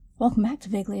Welcome back to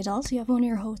Vaguely Adults. You have one of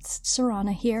your hosts,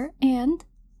 Sarana, here, and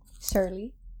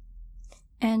Shirley.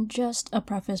 And just a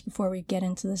preface before we get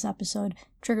into this episode,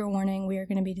 trigger warning, we are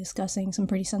going to be discussing some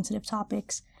pretty sensitive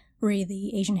topics, re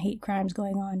the Asian hate crimes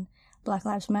going on, Black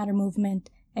Lives Matter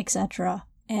movement, etc.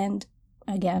 And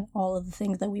again, all of the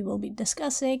things that we will be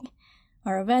discussing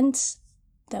are events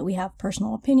that we have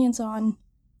personal opinions on,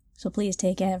 so please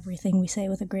take everything we say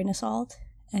with a grain of salt,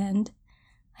 and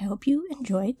I hope you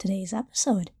enjoyed today's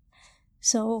episode.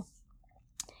 So,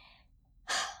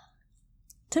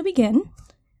 to begin,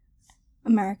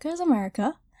 America is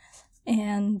America,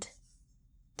 and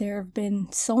there have been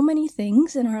so many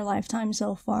things in our lifetime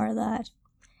so far that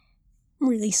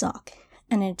really suck.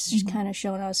 And it's just kind of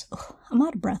shown us, I'm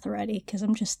out of breath already, because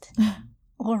I'm just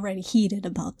already heated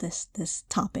about this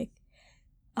topic.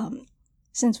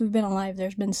 Since we've been alive,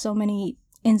 there's been so many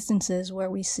instances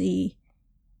where we see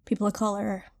people of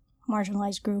color,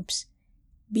 marginalized groups,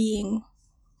 being,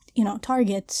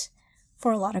 targets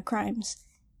for a lot of crimes.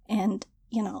 And,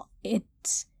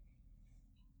 it's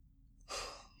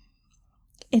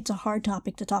a hard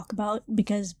topic to talk about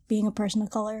because being a person of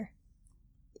color,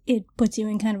 it puts you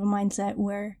in kind of a mindset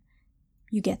where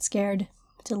you get scared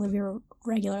to live your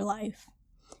regular life.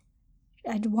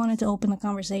 I wanted to open the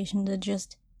conversation to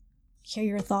just hear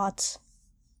your thoughts.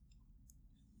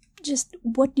 Just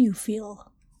what do you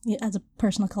feel as a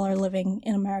person of color living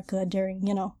in America during,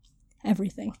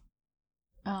 everything?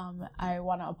 I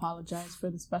want to apologize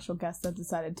for the special guest that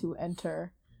decided to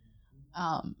enter.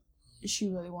 She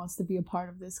really wants to be a part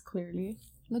of this, clearly.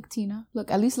 Look, Tina.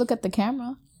 At least look at the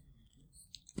camera.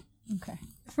 Okay.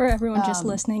 For everyone just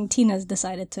listening, Tina's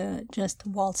decided to just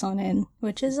waltz on in,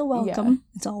 which is a welcome.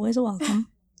 Yeah. It's always a welcome.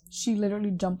 She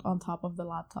literally jumped on top of the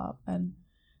laptop, and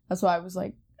that's why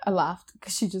I laughed,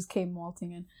 because she just came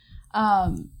waltzing in.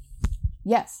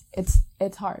 Yes,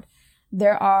 it's hard.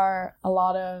 There are a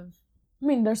lot of,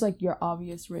 there's your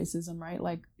obvious racism, right?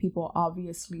 Like, people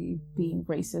obviously being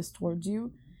racist towards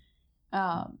you.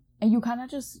 And you kind of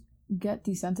just get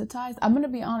desensitized. I'm going to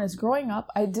be honest, growing up,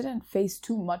 I didn't face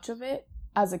too much of it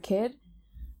as a kid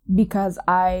because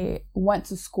I went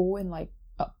to school in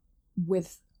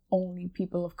with only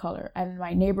people of color, and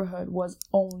my neighborhood was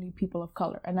only people of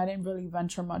color, and I didn't really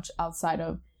venture much outside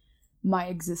of my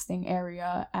existing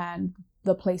area and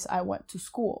the place I went to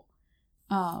school.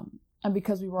 And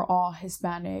because we were all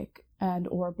Hispanic and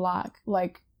or Black,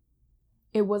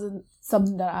 it wasn't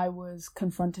something that I was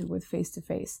confronted with face to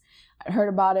face. I heard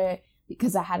about it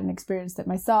because I hadn't experienced it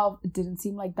myself. It didn't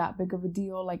seem like that big of a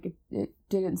deal. It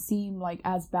didn't seem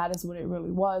as bad as what it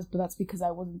really was, but that's because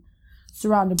I wasn't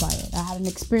surrounded by it. I hadn't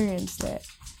experienced it.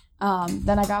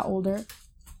 Then I got older.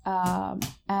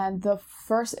 And the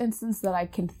first instance that I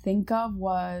can think of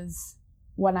was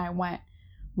when I went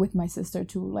with my sister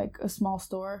to a small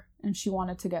store, and she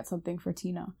wanted to get something for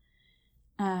Tina.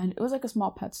 And it was a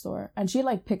small pet store, and she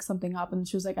picked something up, and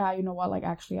she was like, you know what,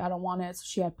 actually I don't want it. So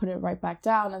she had put it right back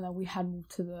down, and then we had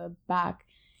moved to the back,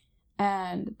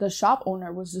 and the shop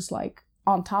owner was just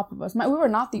on top of us. We were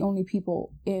not the only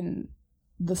people in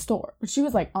the store, but she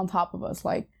was on top of us,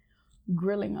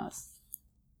 grilling us.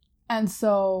 And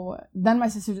so then my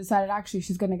sister decided actually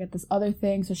she's gonna get this other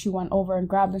thing, so she went over and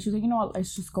grabbed it. She was like, you know what,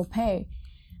 let's just go pay.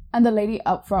 And the lady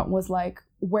up front was like,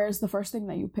 where's the first thing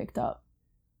that you picked up?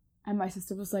 And my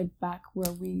sister was back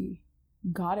where we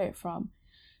got it from.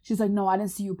 She's like, no, I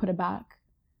didn't see you put it back.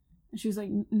 And she was like,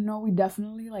 no, we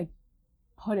definitely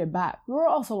put it back. We were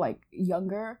also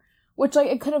younger, which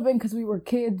it could have been because we were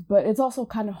kids, but it's also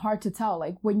kind of hard to tell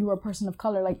when you're a person of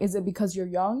color, is it because you're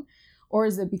young or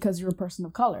is it because you're a person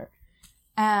of color?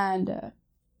 And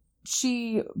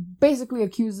she basically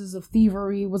accuses of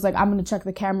thievery, was like, I'm gonna check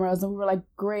the cameras. And we were like,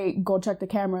 great, go check the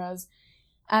cameras.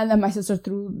 And then my sister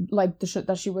threw the shit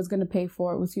that she was gonna pay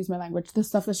for, excuse my language, the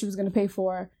stuff that she was gonna pay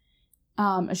for,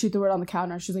 and she threw it on the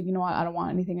counter. She's like, you know what, I don't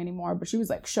want anything anymore. But she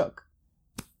was shook.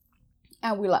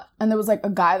 And we left. And there was a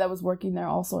guy that was working there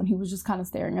also, and he was just kind of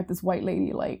staring at this white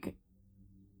lady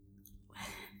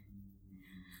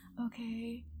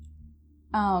okay.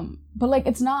 But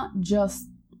it's not just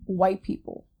white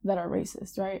people that are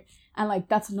racist, right? And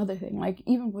that's another thing.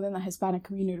 Even within the Hispanic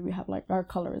community, we have our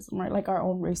colorism, right? Our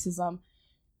own racism.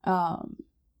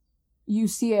 You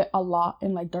see it a lot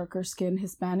in darker skinned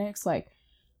Hispanics.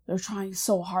 They're trying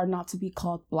so hard not to be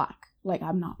called Black.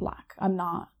 I'm not Black.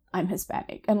 I'm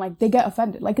Hispanic. And they get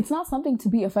offended. It's not something to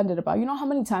be offended about. You know how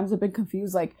many times I've been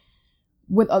confused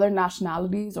with other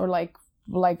nationalities or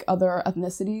other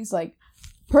ethnicities?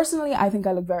 Personally, I think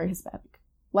I look very Hispanic.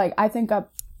 I think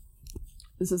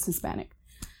this is Hispanic.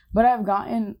 But I've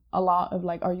gotten a lot of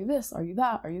are you this? Are you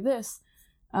that? Are you this?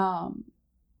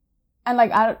 And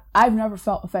like I've never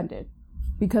felt offended,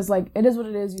 because like it is what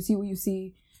it is. You see what you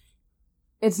see.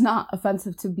 It's not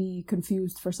offensive to be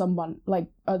confused for someone like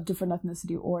a different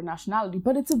ethnicity or nationality,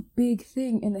 but it's a big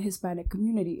thing in the Hispanic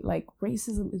community. Like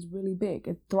racism is really big.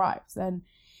 It thrives, and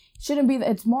shouldn't be that.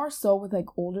 It's more so with like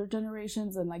older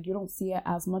generations, and like you don't see it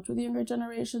as much with younger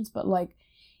generations, but like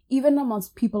even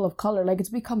amongst people of color, like it's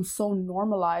become so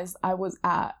normalized. I was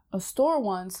at a store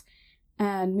once,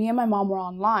 and me and my mom were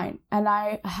online, and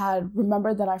I had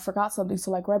remembered that I forgot something.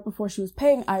 So like right before she was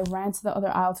paying, I ran to the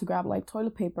other aisle to grab like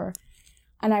toilet paper,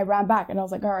 and I ran back and I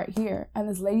was like, all right, here. And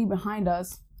this lady behind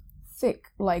us, thick,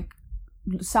 like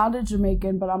sounded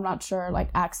Jamaican, but I'm not sure, like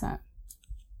accent.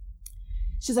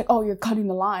 She's like, oh, you're cutting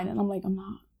the line. And I'm like, I'm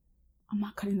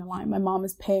not cutting the line. My mom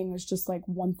is paying. It's just like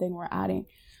one thing we're adding.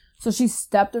 So she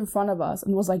stepped in front of us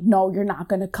and was like, no, you're not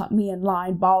going to cut me in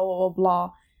line, blah, blah, blah,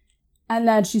 blah. And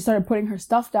then she started putting her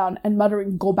stuff down and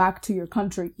muttering, go back to your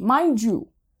country. Mind you,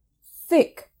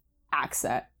 thick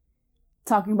accent.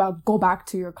 Talking about go back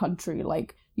to your country,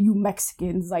 like you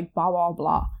Mexicans, like blah, blah,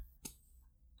 blah.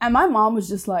 And my mom was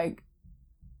just like,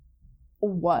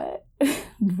 what?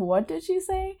 What did she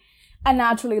say? And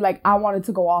naturally, like I wanted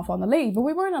to go off on the lady, but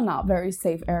we were in a not very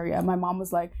safe area. My mom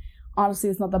was like, honestly,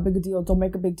 it's not that big a deal. Don't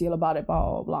make a big deal about it, blah,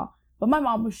 blah, blah. But my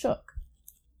mom was shook.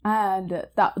 And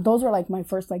those were like my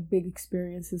first like big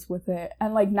experiences with it.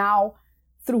 And like now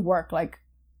through work, like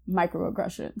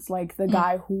microaggressions, like the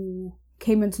guy who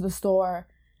came into the store,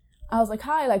 I was like,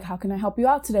 hi, like how can I help you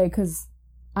out today, because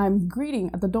I'm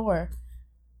greeting at the door.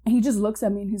 And he just looks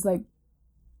at me and he's like,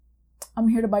 I'm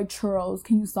here to buy churros,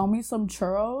 can you sell me some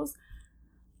churros?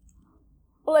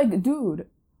 Like, dude,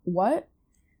 what?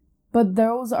 But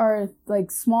those are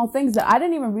like small things that I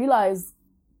didn't even realize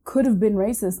could have been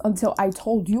racist until I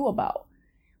told you about.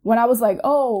 When I was like,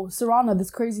 oh, Sarana, this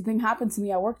crazy thing happened to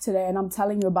me at work today, and I'm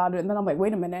telling you about it. And then I'm like,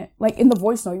 wait a minute. Like in the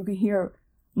voice note, you can hear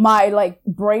my like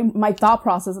brain, my thought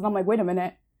process. And I'm like, wait a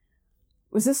minute.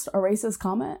 Was this a racist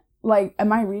comment? Like,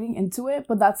 am I reading into it?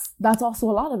 But that's also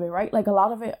a lot of it, right? Like a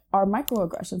lot of it are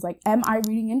microaggressions. Like, am I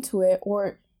reading into it,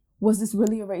 or was this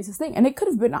really a racist thing? And it could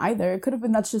have been either. It could have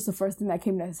been that's just the first thing that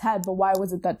came to his head. But why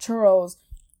was it that churros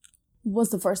was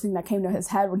the first thing that came to his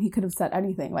head when he could have said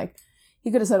anything? Like, he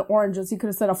could have said oranges. He could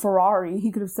have said a Ferrari.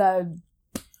 He could have said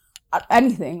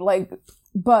anything. Like,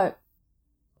 but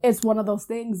it's one of those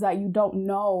things that you don't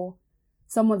know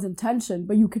someone's intention,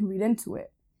 but you can read into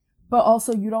it. But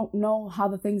also you don't know how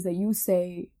the things that you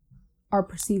say are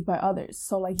perceived by others.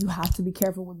 So like you have to be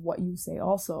careful with what you say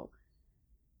also.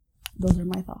 Those are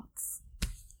my thoughts.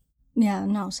 Yeah,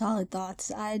 no, solid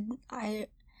thoughts.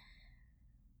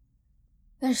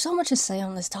 There's so much to say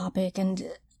on this topic, and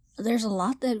there's a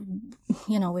lot that,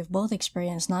 you know, we've both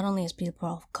experienced, not only as people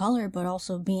of color, but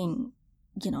also being,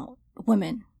 you know,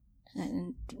 women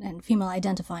and female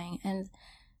identifying. And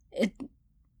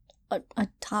a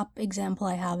top example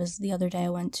I have is the other day I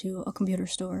went to a computer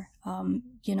store.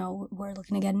 You know, we're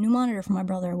looking to get a new monitor for my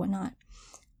brother or whatnot.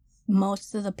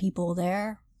 Most of the people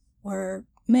there were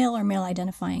male or male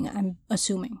identifying, I'm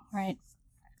assuming, right?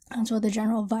 That's what the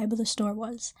general vibe of the store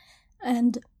was.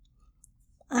 And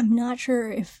I'm not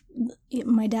sure if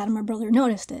my dad and my brother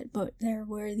noticed it, but there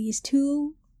were these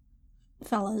two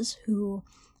fellas who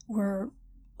were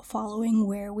following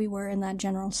where we were in that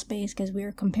general space because we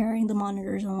were comparing the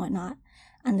monitors and whatnot.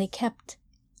 And they kept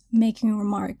making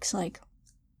remarks like,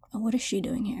 oh, what is she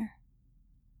doing here?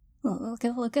 Well,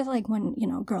 look at like when, you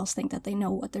know, girls think that they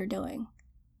know what they're doing.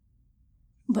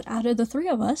 But out of the three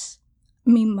of us,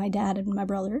 me, my dad, and my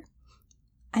brother,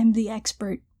 I'm the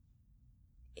expert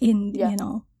in, you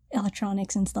know,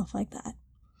 electronics and stuff like that.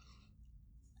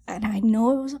 And I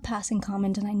know it was a passing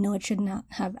comment, and I know it should not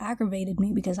have aggravated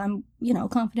me because I'm, you know,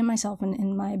 confident in myself and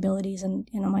in my abilities and,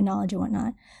 you know, my knowledge and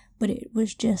whatnot. But it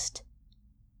was just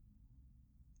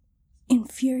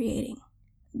infuriating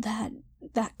that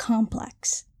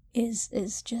complex is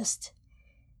just,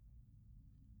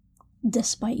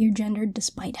 despite your gender,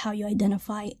 despite how you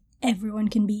identify, everyone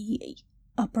can be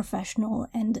a professional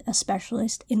and a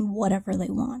specialist in whatever they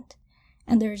want.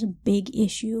 And there's a big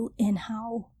issue in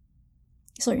how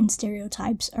certain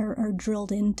stereotypes are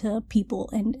drilled into people,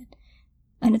 and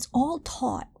it's all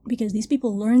taught because these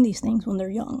people learn these things when they're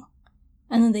young,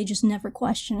 and then they just never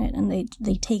question it, and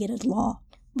they take it as law.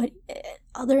 But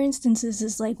other instances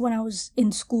is like when I was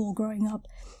in school growing up,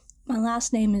 my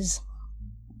last name is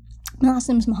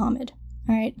Muhammad,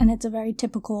 all right, and it's a very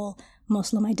typical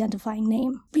Muslim identifying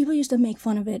name. People used to make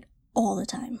fun of it all the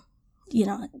time. You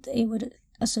know, they would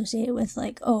associate it with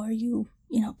like, oh, are you,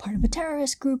 you know, part of a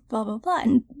terrorist group, blah, blah, blah.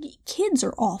 And kids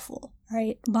are awful,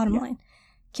 right? Bottom line.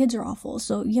 kids are awful.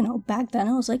 So, back then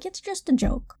I was like, it's just a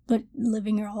joke. But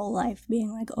living your whole life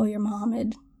being like, oh, you're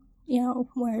Muhammad,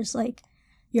 whereas like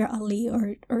you're Ali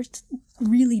or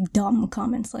really dumb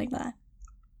comments like that.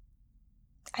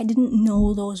 I didn't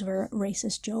know those were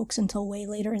racist jokes until way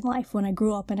later in life when I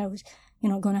grew up and I was,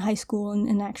 going to high school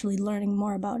and actually learning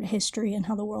more about history and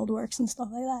how the world works and stuff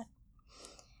like that.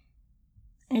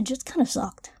 And it just kind of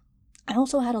sucked. I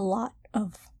also had a lot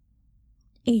of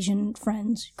Asian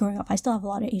friends growing up. I still have a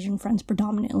lot of Asian friends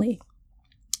predominantly.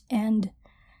 And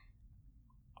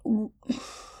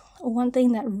one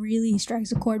thing that really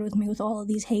strikes a chord with me with all of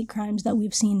these hate crimes that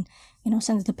we've seen,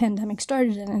 since the pandemic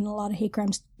started, and a lot of hate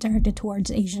crimes directed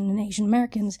towards Asian and Asian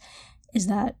Americans, is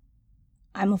that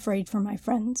I'm afraid for my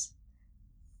friends.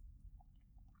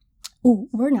 Oh,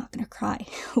 we're not going to cry.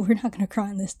 We're not going to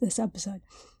cry in this episode.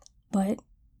 But,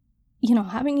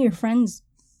 having your friends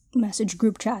message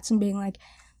group chats and being like,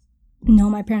 no,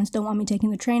 my parents don't want me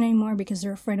taking the train anymore because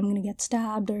they're afraid I'm going to get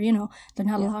stabbed, or, they're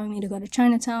not allowing me to go to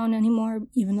Chinatown anymore,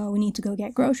 even though we need to go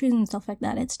get groceries and stuff like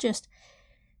that. It's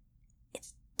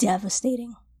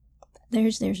devastating.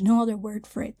 There's no other word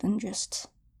for it than just,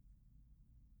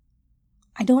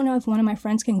 I don't know if one of my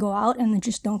friends can go out and then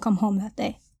just don't come home that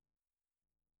day.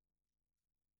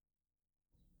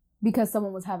 Because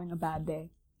someone was having a bad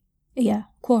day. Yeah,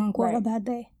 quote unquote, right. A bad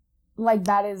day. Like,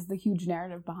 that is the huge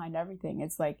narrative behind everything.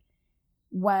 It's like,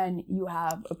 when you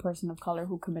have a person of color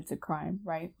who commits a crime,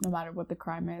 right? No matter what the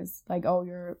crime is. Like, oh,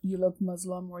 you look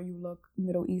Muslim or you look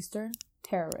Middle Eastern,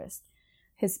 terrorist.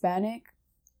 Hispanic,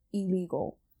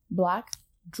 illegal. Black,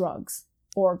 drugs.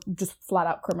 Or just flat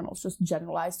out criminals, just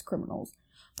generalized criminals.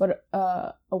 But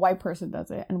a white person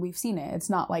does it, and we've seen it. It's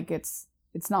not like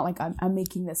I'm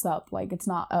making this up. Like, it's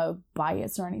not a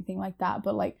bias or anything like that.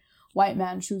 But like, white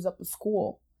man shoots up a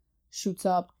school, shoots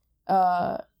up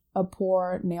a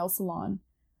poor nail salon,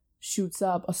 shoots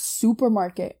up a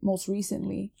supermarket most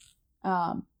recently.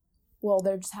 Well,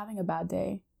 they're just having a bad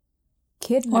day.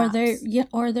 Kidnaps.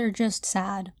 Or they're just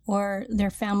sad, or their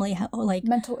family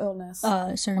mental illness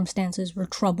circumstances were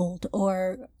troubled,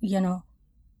 or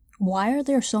why are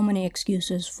there so many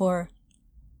excuses for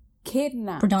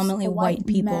predominantly white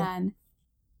people? Man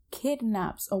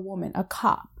kidnaps a woman, a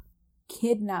cop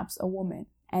kidnaps a woman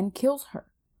and kills her.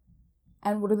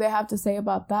 And what do they have to say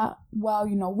about that? Well,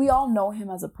 we all know him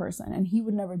as a person, and he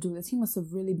would never do this. He must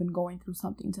have really been going through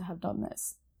something to have done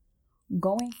this.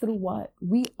 Going through what?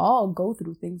 We all go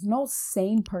through things. No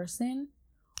sane person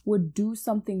would do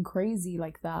something crazy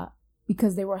like that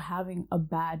because they were having a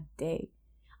bad day.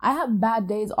 I have bad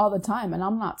days all the time, and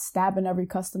I'm not stabbing every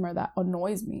customer that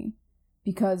annoys me,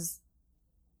 because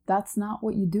that's not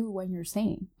what you do when you're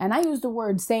sane. And I use the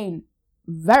word sane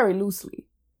very loosely,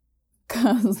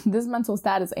 because this mental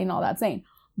status ain't all that sane.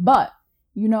 But,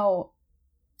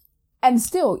 and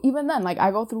still, even then, like, I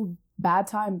go through bad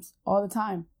times all the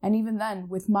time. And even then,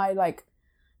 with my, like,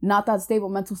 not that stable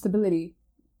mental stability,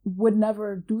 would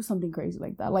never do something crazy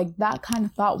like that. Like, that kind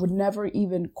of thought would never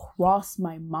even cross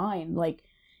my mind. Like,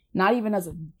 not even as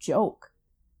a joke.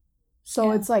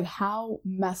 So It's like, how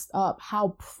messed up,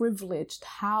 how privileged,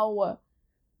 how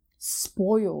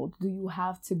spoiled do you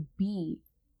have to be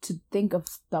to think of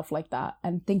stuff like that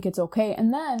and think it's okay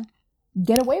and then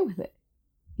get away with it?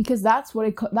 Because that's what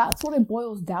it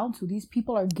boils down to. These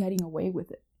people are getting away with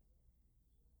it.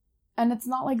 And it's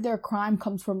not like their crime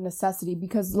comes from necessity,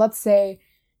 because let's say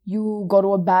you go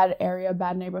to a bad area,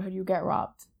 bad neighborhood, you get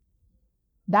robbed.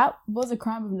 That was a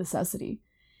crime of necessity.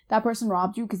 That person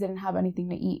robbed you because they didn't have anything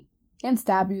to eat. They didn't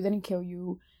stab you, they didn't kill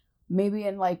you. Maybe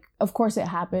of course it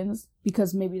happens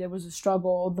because maybe there was a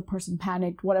struggle, the person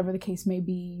panicked, whatever the case may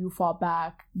be, you fought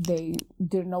back, they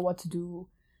didn't know what to do.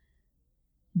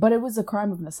 But it was a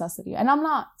crime of necessity. And I'm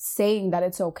not saying that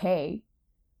it's okay.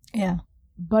 Yeah.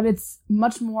 But it's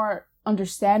much more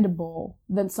understandable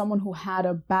than someone who had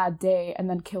a bad day and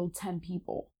then killed 10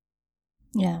 people.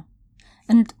 Yeah.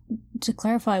 And to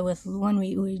clarify, with when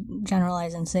we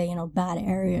generalize and say, bad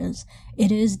areas, it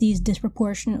is these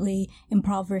disproportionately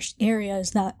impoverished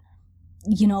areas that,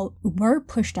 were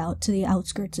pushed out to the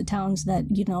outskirts of towns that,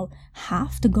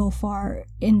 have to go far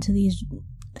into these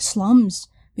slums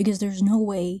because there's no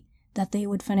way that they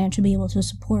would financially be able to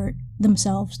support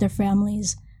themselves, their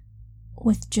families,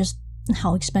 with just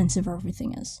how expensive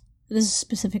everything is. This is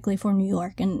specifically for New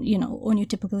York, and, when you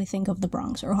typically think of the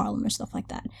Bronx or Harlem or stuff like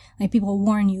that, like, people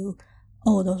warn you,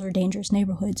 oh, those are dangerous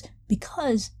neighborhoods,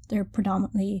 because they're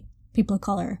predominantly people of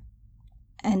color,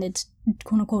 and it's,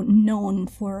 quote-unquote, known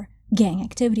for gang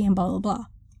activity and blah, blah, blah.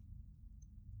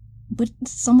 But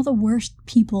some of the worst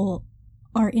people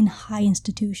are in high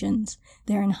institutions.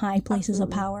 They're in high places of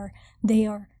power. They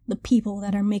are the people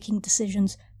that are making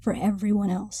decisions for everyone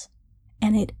else.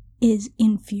 And it is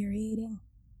infuriating.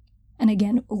 And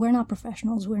again, we're not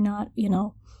professionals. We're not,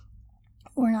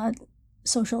 we're not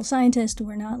social scientists.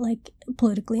 We're not like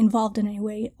politically involved in any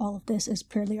way. All of this is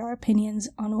purely our opinions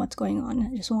on what's going on.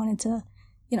 I just wanted to,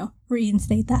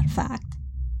 reinstate that fact.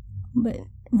 But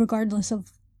regardless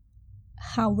of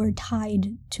how we're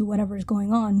tied to whatever's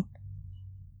going on,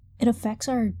 it affects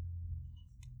our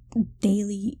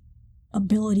daily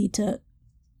ability to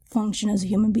function as a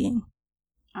human being.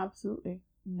 Absolutely.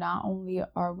 Not only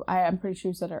I'm pretty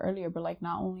sure you said it earlier, but like,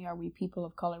 not only are we people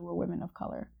of color, we're women of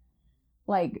color.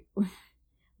 Like,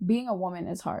 being a woman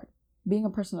is hard. Being a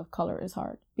person of color is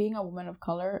hard. Being a woman of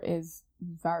color is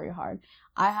very hard.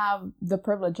 I have the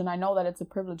privilege, and I know that it's a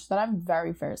privilege, that I'm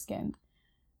very fair-skinned.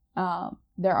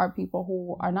 There are people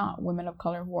who are not women of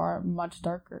color who are much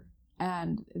darker,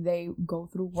 and they go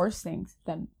through worse things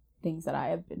than things that I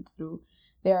have been through.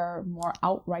 They're more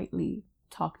outrightly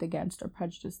talked against or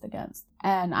prejudiced against.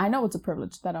 And I know it's a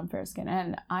privilege that I'm fair-skinned,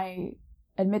 and I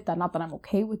admit that, not that I'm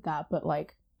okay with that, but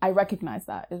like, I recognize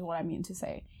that is what I mean to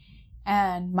say.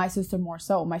 And my sister more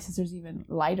so. My sister's even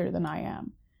lighter than I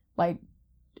am. Like,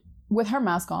 with her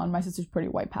mask on, my sister's pretty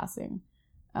white passing.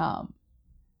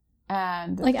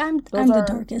 And like, I'm the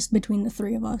darkest between the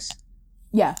three of us.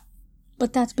 Yeah.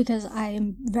 But that's because I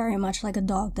am very much like a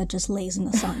dog that just lays in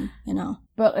the sun,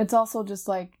 But it's also just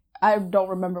like, I don't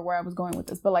remember where I was going with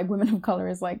this, but like, women of color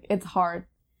is like, it's hard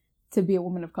to be a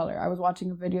woman of color. I was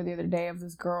watching a video the other day of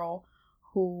this girl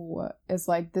who is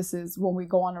like, this is when we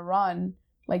go on a run,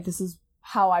 like, this is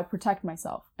how I protect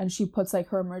myself. And she puts like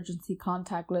her emergency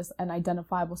contact list and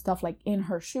identifiable stuff like in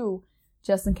her shoe,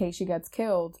 just in case she gets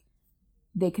killed,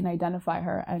 they can identify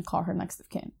her and call her next of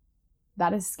kin.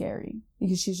 That is scary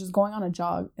because she's just going on a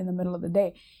jog in the middle of the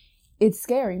day. It's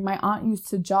scary. My aunt used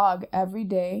to jog every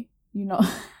day,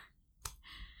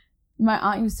 My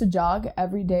aunt used to jog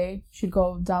every day. She'd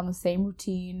go down the same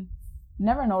routine.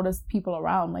 Never noticed people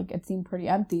around. Like, it seemed pretty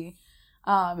empty.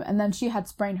 And then she had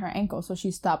sprained her ankle, so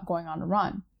she stopped going on a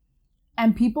run.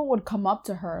 And people would come up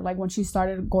to her, like, when she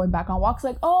started going back on walks,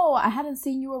 like, oh, I hadn't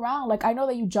seen you around. Like, I know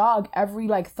that you jog every,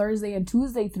 like, Thursday and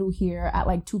Tuesday through here at,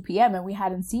 like, 2 p.m. and we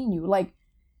hadn't seen you. Like,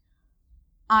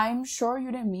 I'm sure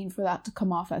you didn't mean for that to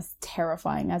come off as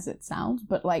terrifying as it sounds.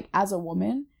 But, like, as a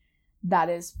woman, that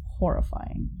is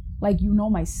horrifying. Like,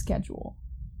 my schedule.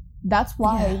 That's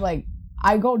why, like,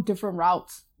 I go different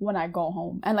routes when I go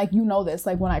home. And, like, this,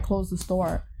 like, when I close the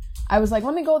store, I was like,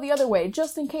 let me go the other way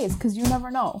just in case, because you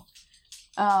never know.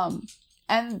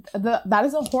 And that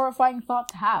is a horrifying thought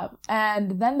to have.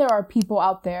 And then there are people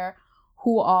out there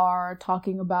who are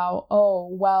talking about, oh,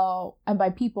 well, and by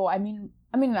people, I mean,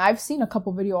 I've seen a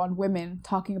couple video on women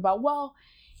talking about, well,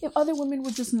 if other women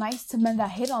were just nice to men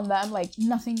that hit on them, like,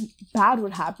 nothing bad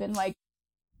would happen. Like,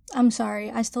 I'm sorry,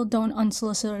 I still don't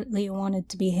unsolicitedly want it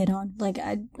to be hit on. Like,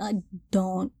 I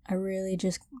don't. I really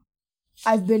just...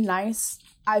 I've been nice.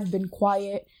 I've been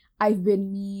quiet. I've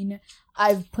been mean.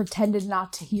 I've pretended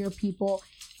not to hear people.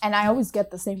 And I always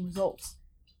get the same results.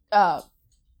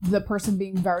 The person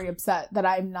being very upset that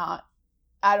I'm not,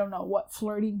 I don't know what,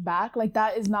 flirting back. Like,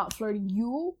 that is not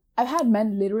flirting. I've had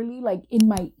men literally, like, in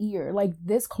my ear, like,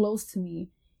 this close to me,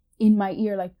 in my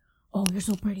ear, like, oh, you're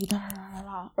so pretty, da, da, da,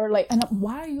 da. Or like, and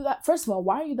why are you that, first of all,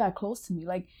 why are you that close to me?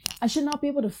 Like, I should not be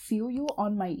able to feel you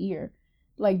on my ear.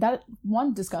 Like, that,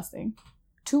 one, disgusting.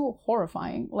 Two,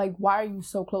 horrifying. Like, why are you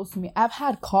so close to me? I've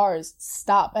had cars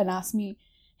stop and ask me,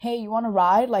 hey, you want a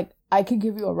ride? Like, I could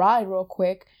give you a ride real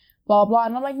quick, blah, blah.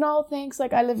 And I'm like, no, thanks.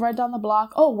 Like, I live right down the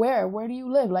block. Oh, where? Where do you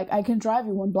live? Like, I can drive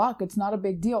you 1 block. It's not a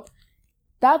big deal.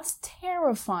 That's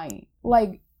terrifying.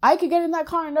 Like, I could get in that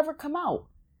car and never come out.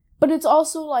 But it's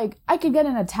also like, I could get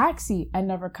in a taxi and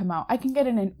never come out. I can get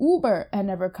in an Uber and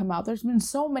never come out. There's been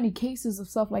so many cases of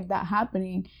stuff like that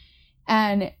happening.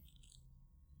 And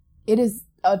it is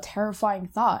a terrifying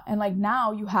thought. And like,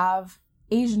 now you have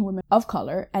Asian women of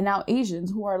color and now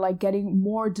Asians who are like getting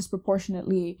more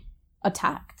disproportionately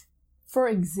attacked for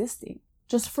existing,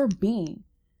 just for being.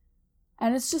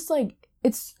 And it's just like,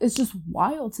 it's just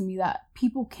wild to me that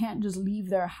people can't just leave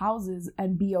their houses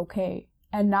and be okay.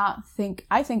 And not think,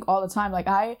 I think all the time, like,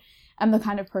 I am the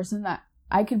kind of person that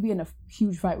I could be in a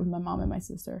huge fight with my mom and my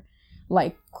sister,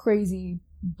 like, crazy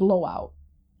blowout.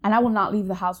 And I will not leave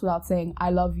the house without saying,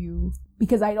 I love you,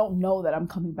 because I don't know that I'm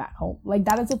coming back home. Like,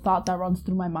 that is a thought that runs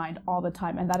through my mind all the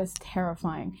time. And that is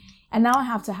terrifying. And now I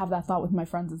have to have that thought with my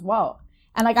friends as well.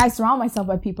 And like, I surround myself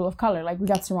by people of color. Like, we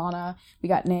got Serana, we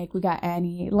got Nick, we got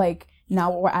Annie. Like,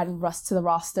 now we're adding Russ to the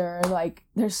roster. Like,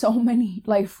 there's so many,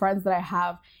 like, friends that I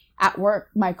have. At work,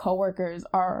 my coworkers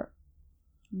are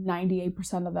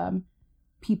 98% of them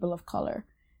people of color.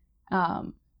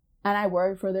 And I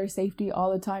worry for their safety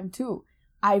all the time too.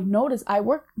 I've noticed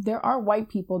there are white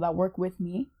people that work with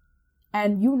me,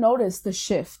 and you notice the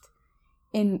shift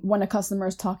in when a customer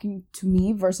is talking to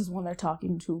me versus when they're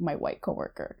talking to my white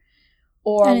coworker.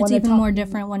 And it's even more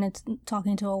different when it's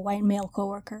talking to a white male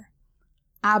coworker.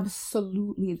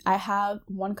 Absolutely. I had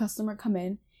one customer come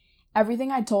in.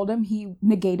 Everything I told him, he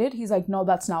negated. He's like, no,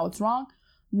 that's not what's wrong.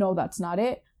 No, that's not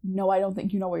it. No, I don't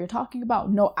think you know what you're talking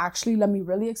about. No, actually, let me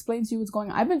really explain to you what's going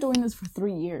on. I've been doing this for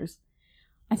 3 years.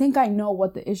 I think I know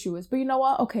what the issue is. But you know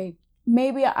what? Okay,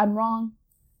 maybe I'm wrong.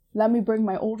 Let me bring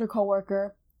my older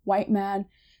coworker, white man,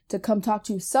 to come talk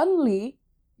to you. Suddenly,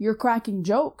 you're cracking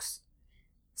jokes.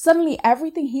 Suddenly,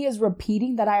 everything he is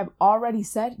repeating that I have already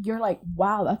said, you're like,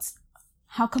 wow,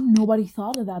 how come nobody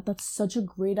thought of that? That's such a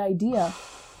great idea.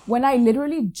 When I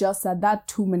literally just said that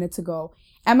 2 minutes ago,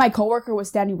 and my coworker was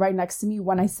standing right next to me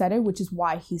when I said it, which is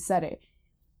why he said it.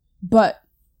 But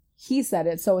he said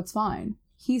it, so it's fine.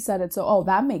 He said it, so, oh,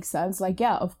 that makes sense. Like,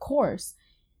 yeah, of course.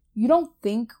 You don't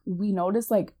think we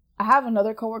notice? Like, I have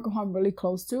another coworker who I'm really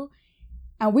close to,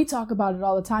 and we talk about it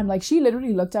all the time. Like, she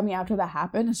literally looked at me after that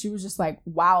happened, and she was just like,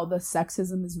 wow, the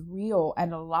sexism is real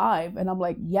and alive. And I'm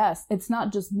like, yes, it's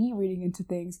not just me reading into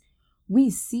things. We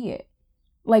see it.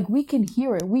 Like, we can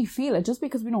hear it. We feel it. Just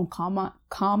because we don't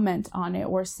comment on it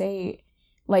or say,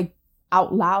 like,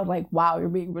 out loud, like, wow, you're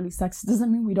being really sexist,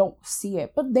 doesn't mean we don't see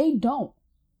it. But they don't.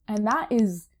 And that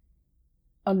is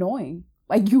annoying.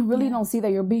 Like, you really don't see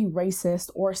that you're being racist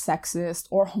or sexist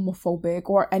or homophobic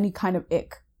or any kind of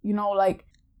ick. You know, like...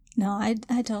 No, I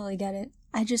totally get it.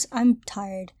 I'm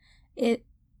tired.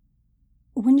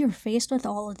 When you're faced with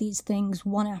all of these things,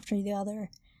 one after the other,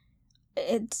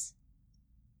 it's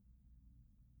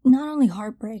not only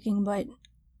heartbreaking, but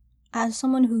as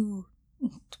someone who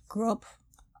grew up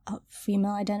a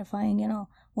female identifying,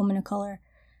 woman of color,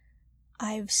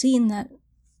 I've seen that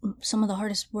some of the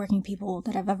hardest working people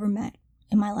that I've ever met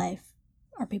in my life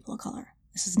are people of color.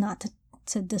 This is not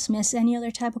to dismiss any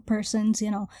other type of persons,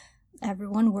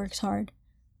 everyone works hard.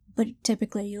 But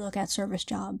typically you look at service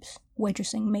jobs,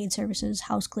 waitressing, maid services,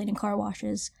 house cleaning, car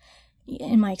washes.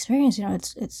 In my experience,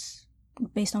 it's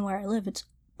based on where I live, it's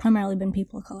primarily been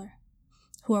people of color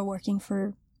who are working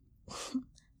for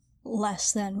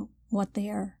less than what they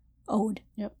are owed.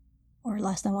 Yep. Or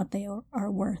less than what they are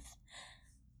worth.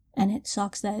 And it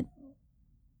sucks that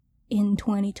in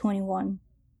 2021,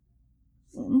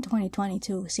 in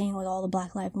 2022, seeing with all the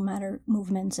Black Lives Matter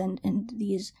movements and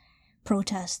these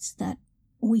protests, that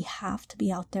we have to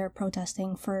be out there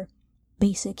protesting for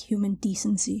basic human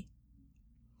decency.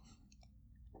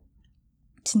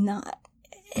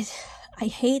 I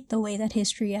hate the way that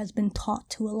history has been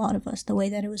taught to a lot of us, the way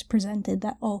that it was presented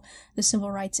that, the civil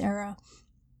rights era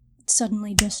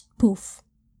suddenly just poof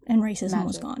and racism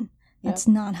was gone. Yep. That's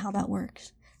not how that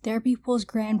works. There are people's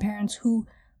grandparents who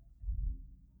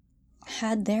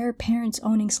had their parents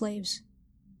owning slaves.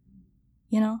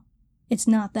 It's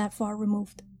not that far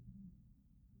removed.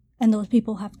 And those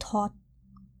people have taught,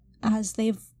 as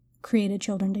they've created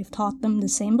children, they've taught them the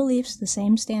same beliefs, the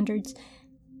same standards,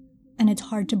 and it's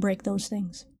hard to break those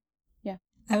things. Yeah.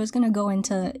 I was going to go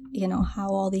into, how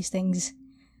all these things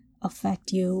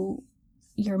affect you,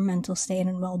 your mental state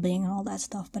and well-being and all that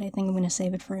stuff, but I think I'm going to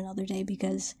save it for another day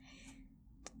because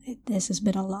this has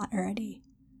been a lot already.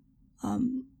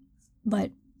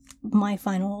 But my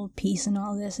final piece in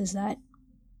all this is that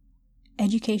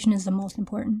education is the most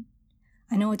important.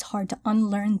 I know it's hard to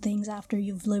unlearn things after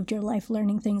you've lived your life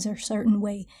learning things a certain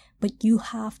way, but you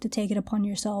have to take it upon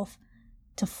yourself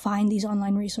to find these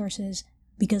online resources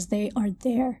because they are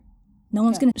there. No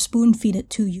one's going to spoon feed it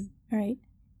to you, right?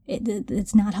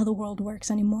 It's not how the world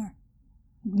works anymore.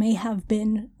 It may have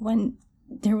been when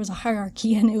there was a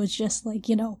hierarchy and it was just like,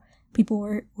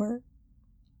 people were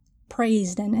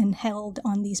praised and held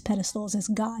on these pedestals as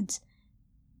gods.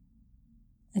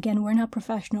 Again, we're not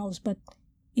professionals, but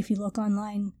if you look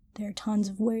online, there are tons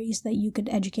of ways that you could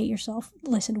educate yourself.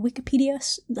 Listen, Wikipedia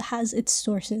has its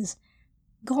sources.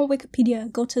 Go on Wikipedia,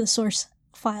 go to the source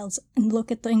files and look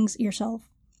at things yourself.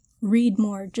 Read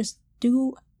more, just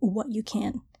do what you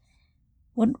can.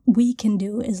 What we can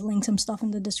do is link some stuff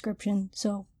in the description,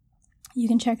 so you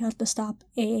can check out the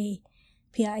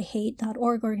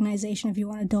StopAAPIHate.org organization if you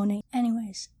want to donate.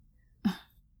 Anyways,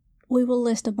 we will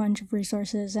list a bunch of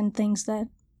resources and things that,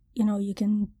 you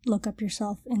can look up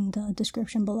yourself in the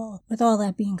description below. With all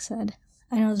that being said,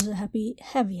 I know this is a heavy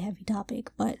topic,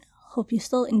 but hope you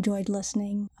still enjoyed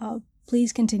listening.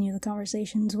 Please continue the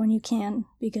conversations when you can,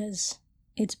 because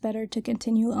it's better to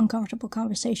continue uncomfortable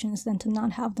conversations than to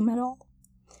not have them at all.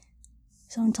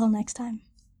 So until next time,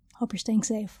 hope you're staying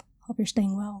safe. Hope you're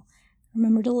staying well.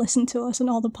 Remember to listen to us on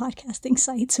all the podcasting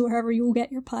sites, wherever you will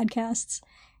get your podcasts.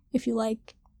 If you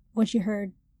like what you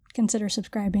heard, consider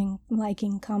subscribing,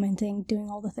 liking, commenting, doing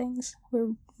all the things.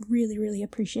 We really, really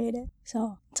appreciate it.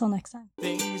 So, until next time.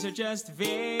 Things are just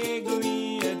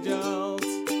vaguely adult.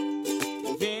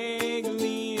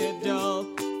 Vaguely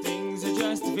adult. Things are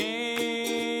just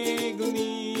vaguely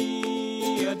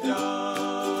adult.